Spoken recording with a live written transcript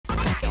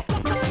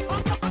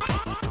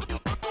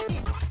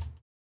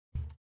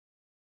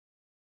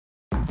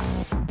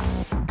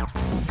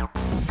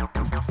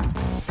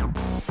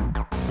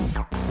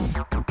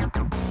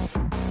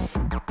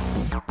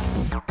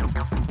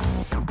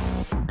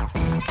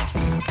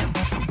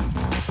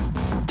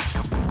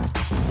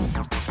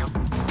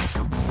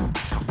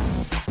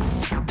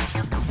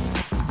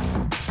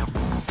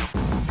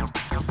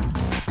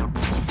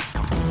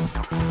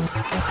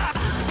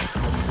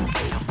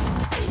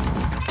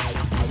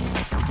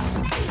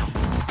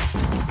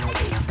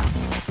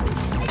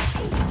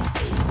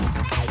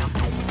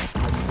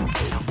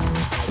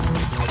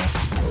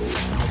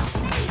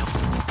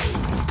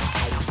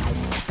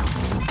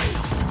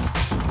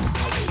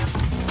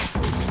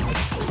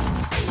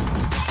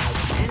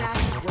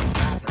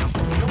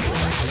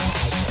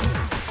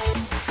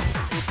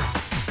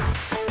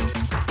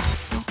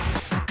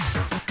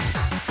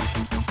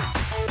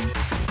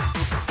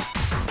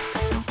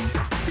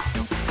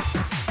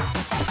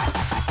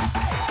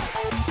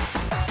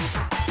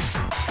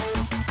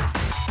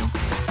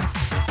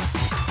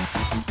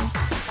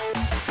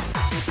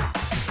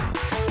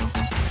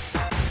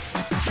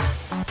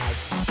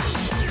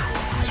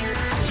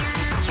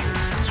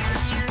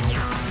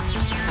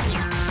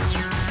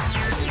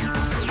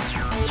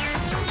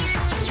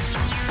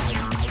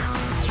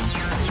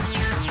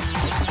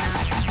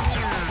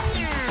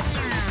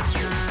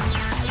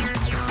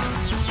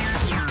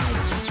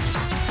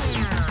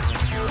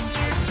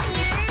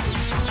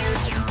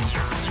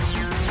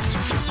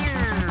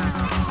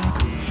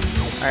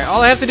Alright,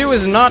 all I have to do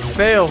is not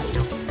fail.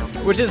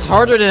 Which is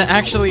harder than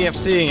actually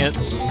FCing it.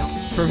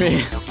 For me.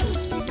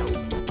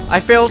 I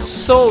fail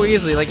so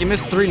easily, like you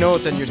miss 3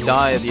 notes and you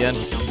die at the end.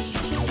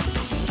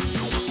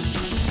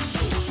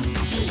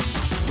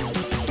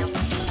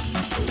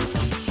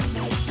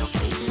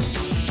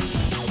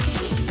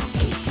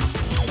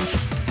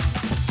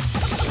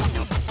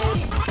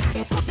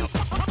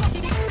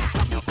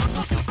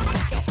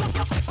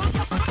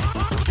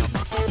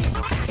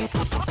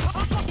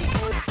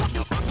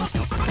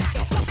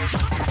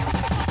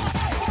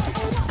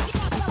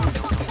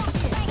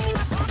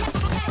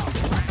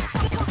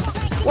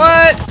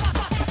 What?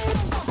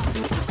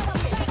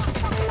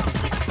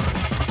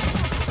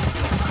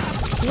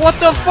 What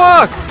the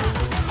fuck?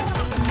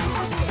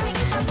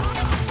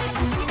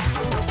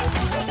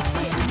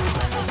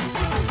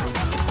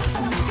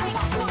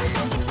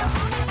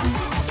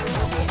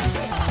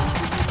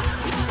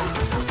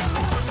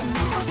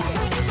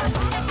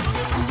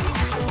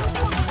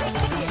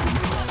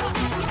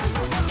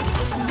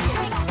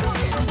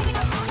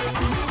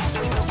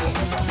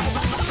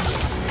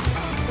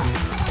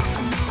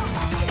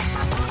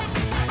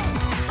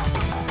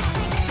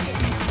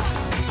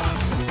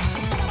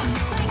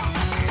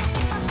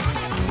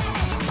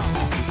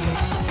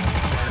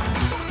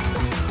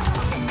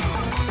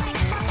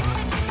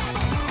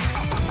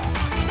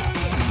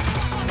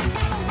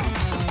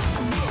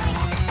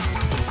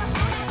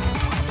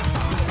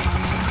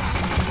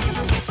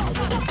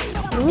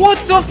 What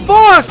the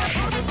fuck?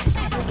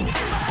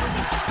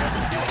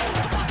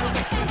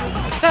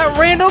 That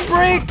random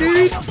break,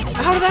 dude!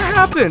 How did that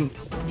happen?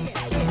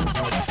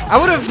 I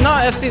would have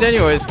not FC'd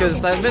anyways,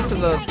 because I missed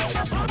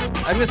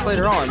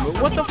later on,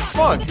 but what the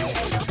fuck?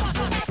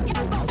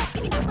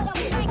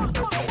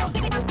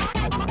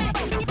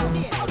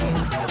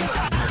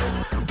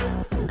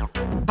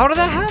 How did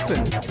that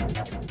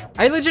happen?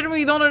 I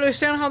legitimately don't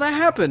understand how that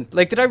happened.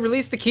 Like, did I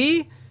release the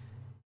key?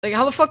 Like,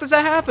 how the fuck does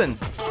that happen?